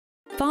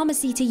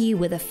Pharmacy2U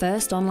were the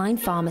first online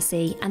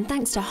pharmacy, and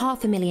thanks to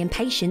 500,000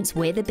 patients,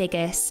 we're the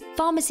biggest.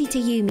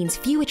 Pharmacy2U means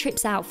fewer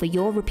trips out for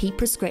your repeat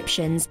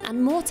prescriptions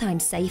and more time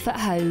safe at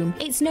home.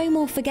 It's no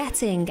more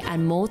forgetting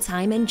and more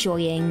time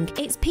enjoying.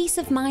 It's peace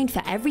of mind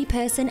for every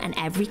person and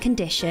every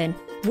condition.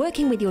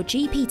 Working with your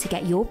GP to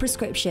get your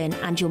prescription,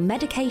 and your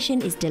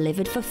medication is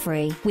delivered for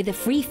free, with a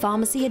free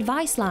pharmacy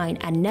advice line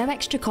and no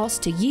extra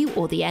cost to you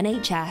or the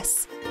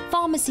NHS.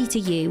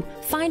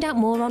 Pharmacy2U. Find out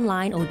more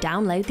online or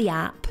download the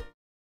app.